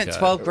 I Oh, spent God.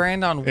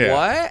 $12,000 on Yeah.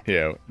 what?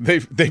 Yeah,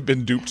 they've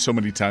been duped so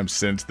many times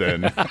since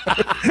then.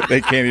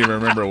 They can't even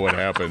remember what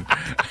happened.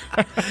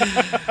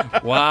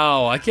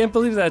 Wow, I can't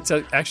believe that's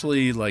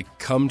actually like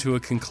come to a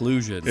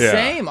conclusion. Yeah.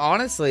 Same,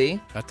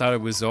 honestly. I thought it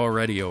was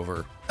already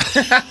over.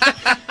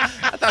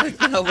 I thought it'd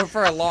been over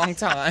for a long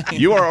time.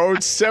 You are owed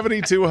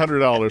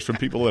 $7,200 from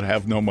people that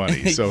have no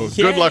money. So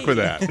good luck with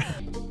that.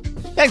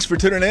 Thanks for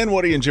tuning in.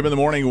 Woody and Jim in the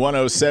morning,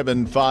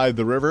 107.5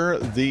 The River.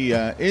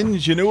 The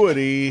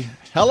Ingenuity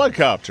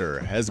helicopter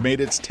has made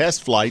its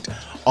test flight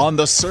on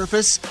the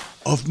surface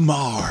of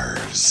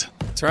Mars.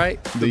 That's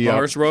right. The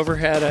Mars rover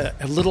had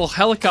a little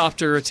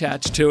helicopter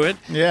attached to it.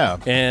 Yeah.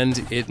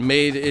 And it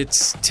made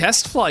its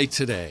test flight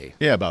today.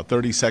 Yeah, about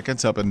 30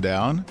 seconds up and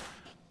down.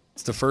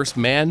 It's the first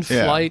manned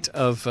flight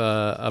of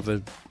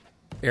an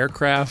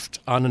aircraft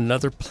on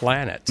another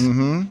planet.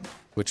 Mm-hmm.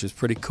 Which is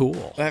pretty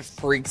cool. That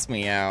freaks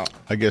me out.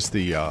 I guess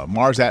the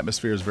Mars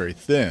atmosphere is very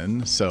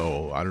thin,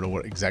 so I don't know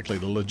what exactly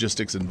the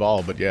logistics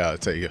involved, but yeah,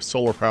 it's a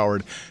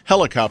solar-powered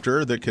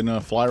helicopter that can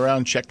fly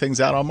around, check things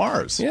out on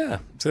Mars. Yeah.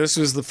 So this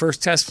was the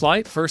first test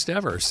flight, first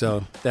ever.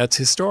 So that's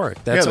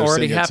historic. That's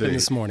already happened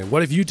this morning.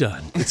 What have you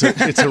done? It's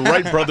a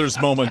Wright brothers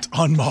moment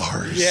on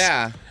Mars.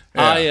 Yeah.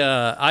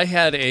 I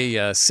had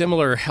a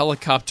similar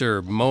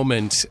helicopter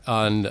moment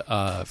on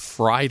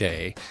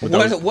Friday.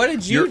 What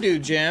did you do,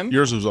 Jim?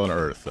 Yours was on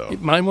Earth, though.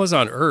 Mine was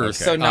on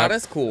Earth. Okay. So not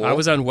as cool. I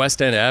was on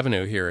West End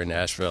Avenue here in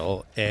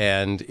Nashville,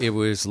 and it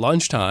was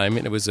lunchtime,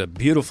 and it was a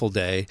beautiful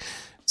day.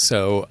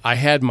 So I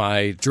had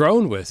my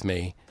drone with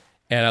me,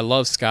 and I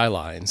love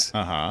skylines.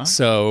 Uh-huh.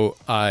 So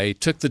I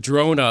took the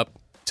drone up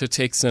to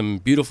take some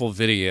beautiful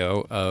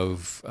video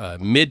of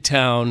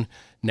Midtown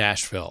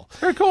Nashville.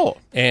 Very cool.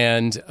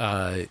 And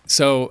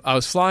so I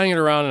was flying it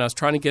around, and I was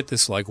trying to get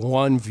this like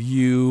one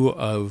view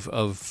of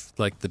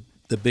like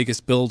the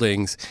biggest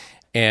buildings.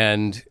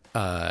 And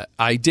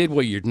I did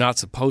what you're not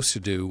supposed to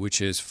do,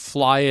 which is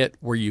fly it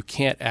where you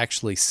can't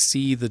actually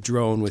see the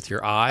drone with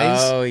your eyes.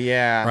 Oh,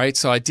 yeah. Right?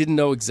 So I didn't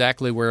know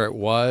exactly where it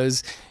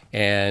was,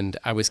 and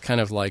I was kind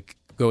of like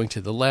going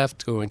to the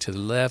left, going to the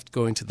left,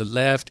 going to the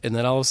left, and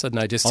then all of a sudden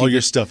I just see all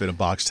your stuff in a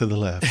box to the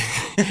left.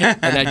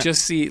 And I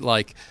just see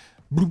like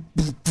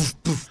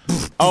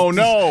oh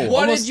no!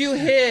 What did you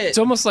hit? It's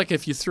almost like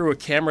if you threw a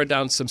camera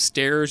down some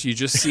stairs, you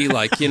just see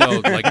like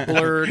like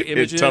blurred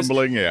images. It's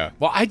tumbling, yeah.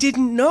 Well, I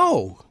didn't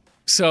know.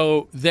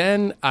 So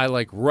then I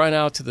like run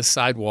out to the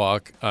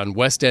sidewalk on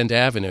West End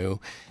Avenue,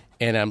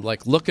 and I'm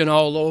like looking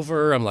all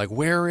over. I'm like,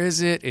 where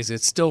is it? Is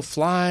it still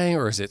flying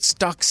or is it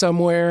stuck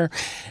somewhere?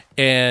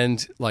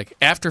 And like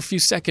after a few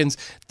seconds,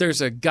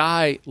 there's a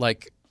guy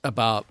like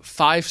about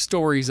 5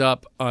 stories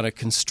up on a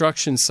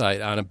construction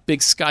site on a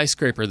big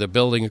skyscraper, the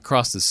building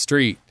across the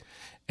street.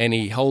 And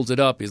he holds it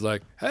up. He's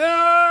like,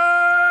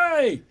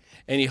 hey!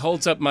 And he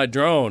holds up my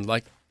drone.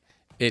 Like,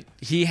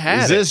 he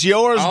had Is this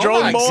yours,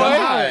 drone boy?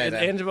 God. It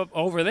ended up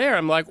over there.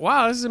 I'm like,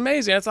 wow, this is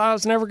amazing. I thought I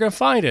was never going to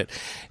find it.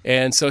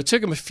 And so it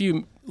took him a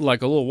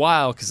little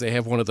while because they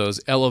have one of those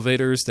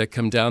elevators that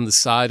come down the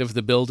side of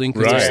the building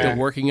because they're still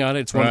working on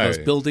it. It's one of those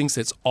buildings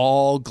that's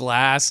all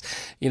glass,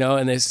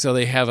 and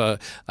they have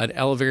an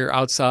elevator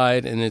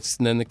outside, and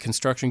then the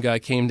construction guy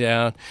came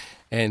down,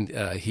 and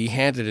he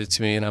handed it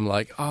to me, and I'm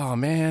like, oh,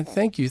 man,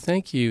 thank you.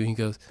 He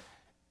goes,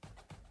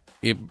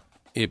 it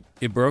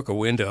broke a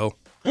window.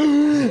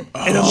 And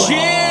I'm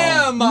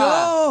Jim!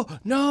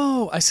 Like,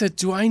 no. I said,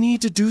 do I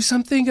need to do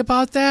something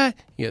about that?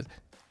 He goes,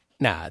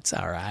 nah, it's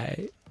all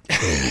right.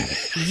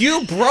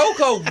 You broke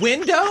a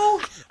window?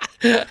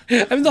 I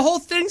mean, the whole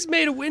thing's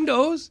made of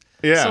windows.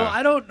 Yeah. So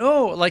I don't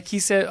know. Like he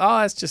said,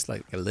 oh, it's just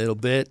like a little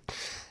bit.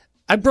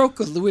 I broke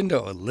the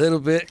window a little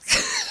bit.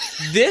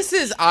 This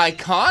is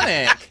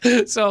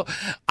iconic. So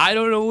I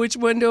don't know which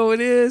window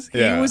it is.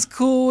 Yeah. He was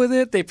cool with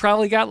it. They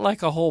probably got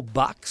like a whole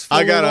box full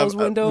of those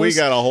windows. We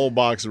got a whole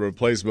box of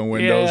replacement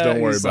windows. Yeah, don't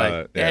worry he's about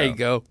like, it. There you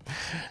go.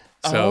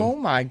 So, oh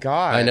my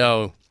God. I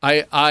know.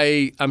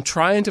 I'm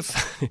trying to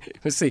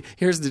let's see.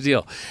 Here's the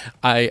deal.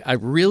 I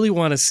really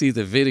want to see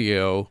the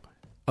video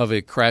of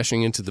it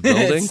crashing into the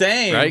building.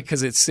 Same. Right?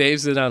 Because it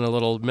saves it on a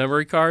little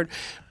memory card.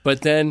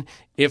 But then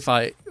if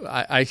I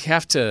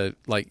have to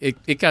like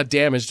it got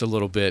damaged a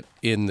little bit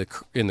in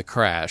the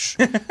crash.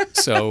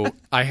 So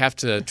I have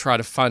to try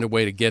to find a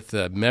way to get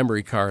the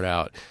memory card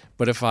out.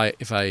 But if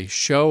I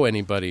show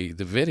anybody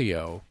the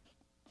video,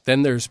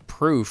 then there's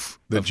proof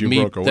that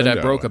I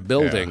broke a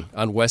building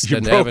on West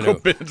End Avenue.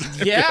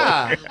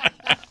 Yeah.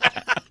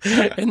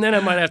 And then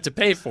I might have to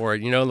pay for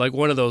it, like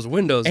one of those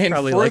windows. And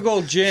probably frugal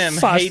like Jim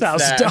hates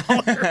that.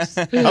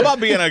 $5,000. How about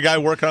being a guy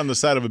working on the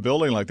side of a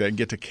building like that and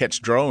get to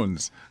catch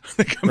drones?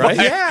 Right?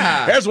 By.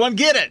 Yeah. There's one.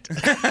 Get it.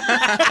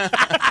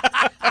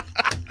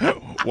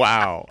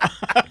 Wow.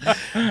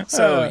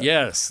 So,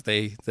 yes,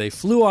 they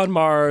flew on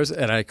Mars,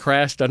 and I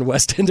crashed on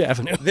West End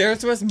Avenue.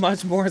 Theirs was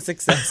much more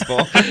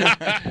successful.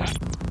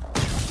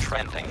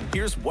 Trending.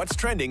 Here's what's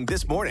trending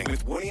this morning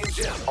with Woody and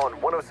Jim on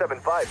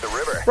 107.5 The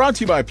River. Brought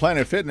to you by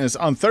Planet Fitness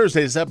on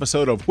Thursday's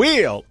episode of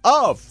Wheel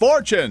of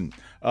Fortune.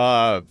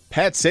 Pat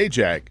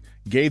Sajak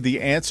gave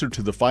the answer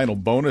to the final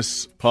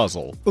bonus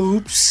puzzle.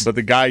 Oops. But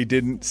the guy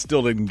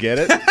still didn't get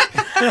it.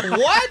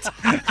 What?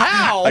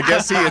 How? I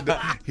guess he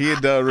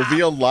had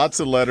revealed lots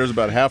of letters.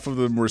 About half of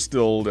them were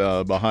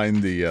still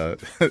behind the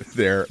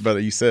there. But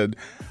he said,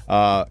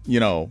 where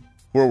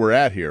we're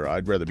at here,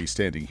 I'd rather be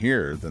standing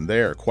here than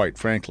there, quite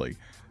frankly.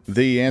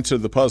 The answer to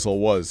the puzzle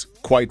was,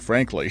 quite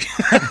frankly.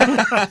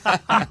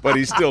 But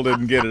he still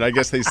didn't get it. I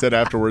guess they said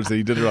afterwards that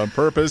he did it on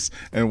purpose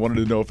and wanted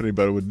to know if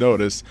anybody would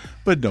notice,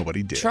 but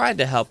nobody did. Tried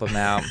to help him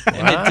out,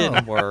 and it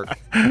didn't work.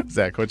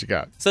 Zach, what you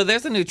got? So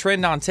there's a new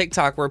trend on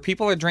TikTok where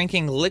people are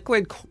drinking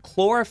liquid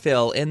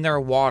chlorophyll in their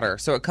water.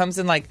 So it comes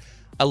in like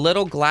a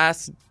little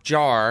glass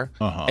jar,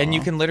 and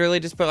you can literally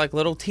just put like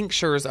little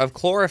tinctures of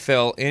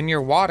chlorophyll in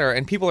your water,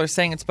 and people are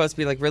saying it's supposed to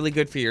be like really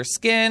good for your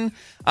skin,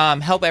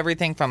 help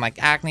everything from like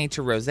acne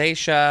to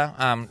rosacea,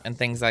 and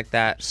things like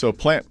that. So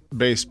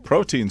plant-based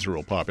proteins are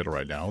real popular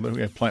right now. Then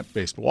we have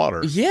plant-based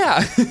water.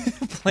 Yeah,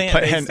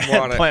 plant-based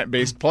water. And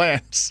plant-based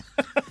plants.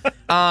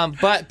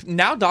 But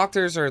now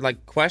doctors are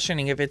like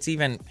questioning if it's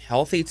even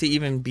healthy to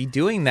even be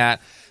doing that.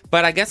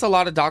 But I guess a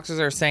lot of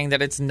doctors are saying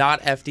that it's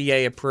not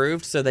FDA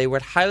approved, so they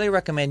would highly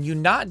recommend you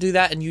not do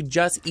that and you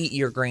just eat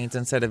your greens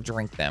instead of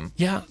drink them.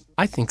 Yeah,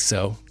 I think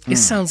so. It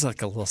sounds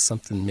like a little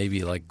something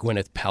maybe like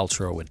Gwyneth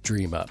Paltrow would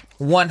dream up.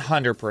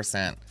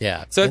 100%.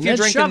 Yeah. So if you're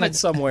drinking shove it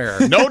somewhere.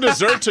 No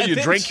dessert till you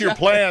drink your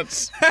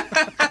plants.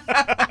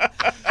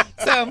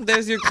 So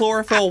there's your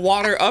chlorophyll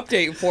water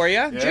update for you.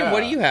 Yeah. Jim,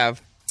 what do you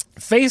have?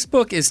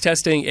 Facebook is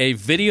testing a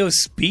video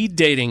speed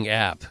dating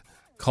app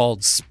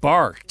called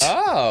Sparked.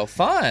 Oh,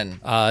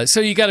 fun. So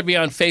you got to be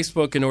on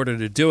Facebook in order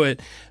to do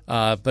it.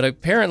 But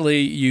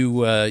apparently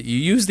you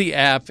use the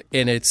app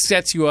and it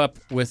sets you up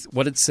with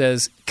what it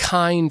says,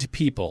 kind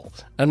people.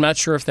 I'm not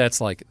sure if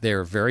that's like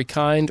they're very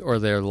kind or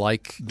they're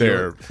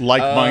like-minded.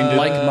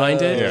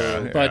 Like-minded.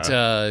 Yeah. But,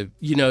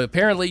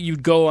 apparently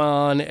you'd go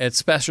on at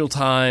special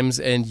times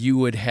and you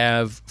would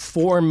have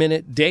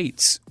 4-minute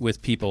dates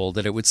with people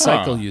that it would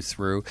cycle you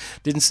through.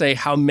 Didn't say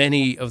how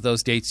many of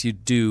those dates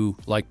you'd do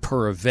like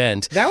per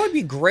event. That would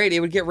be great. It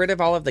would get rid of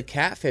all of the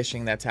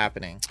catfishing that's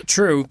happening.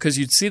 True, because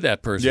you'd see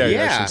that person. Yeah, you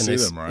actually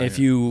see them, right? If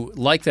you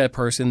like that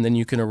person, then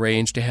you can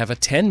arrange to have a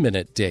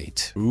 10-minute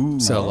date. Ooh.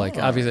 So,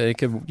 obviously, it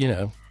could,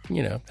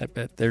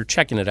 they're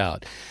checking it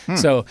out.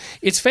 So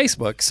it's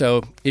Facebook.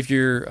 So if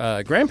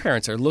your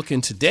grandparents are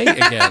looking to date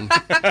again,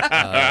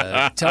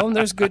 tell them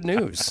there's good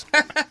news.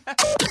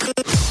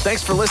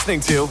 Thanks for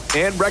listening to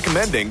and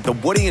recommending the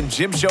Woody and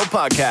Jim Show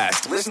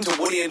podcast. Listen to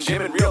Woody and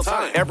Jim in real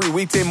time every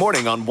weekday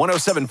morning on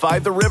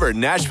 107.5 The River,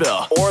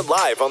 Nashville, or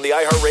live on the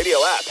iHeartRadio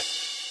app.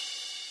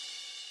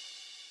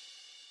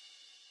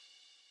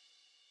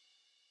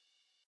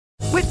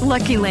 With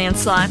Lucky Land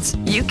Slots,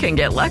 you can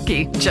get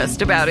lucky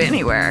just about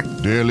anywhere.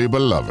 Dearly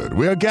beloved,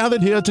 we are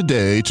gathered here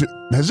today to...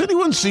 Has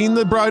anyone seen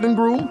the bride and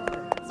groom?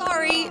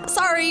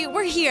 Sorry,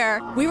 we're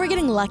here. We were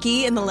getting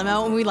lucky in the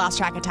limo and we lost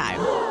track of time.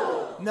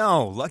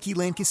 No, Lucky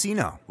Land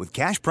Casino, with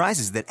cash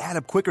prizes that add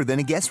up quicker than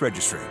a guest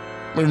registry.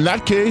 In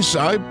that case,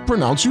 I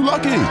pronounce you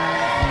lucky.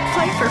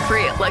 Play for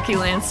free at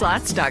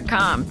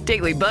LuckyLandSlots.com.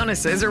 Daily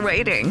bonuses are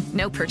waiting.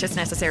 No purchase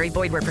necessary.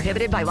 Void where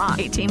prohibited by law.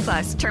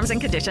 18+. Terms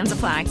and conditions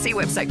apply. See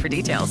website for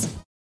details.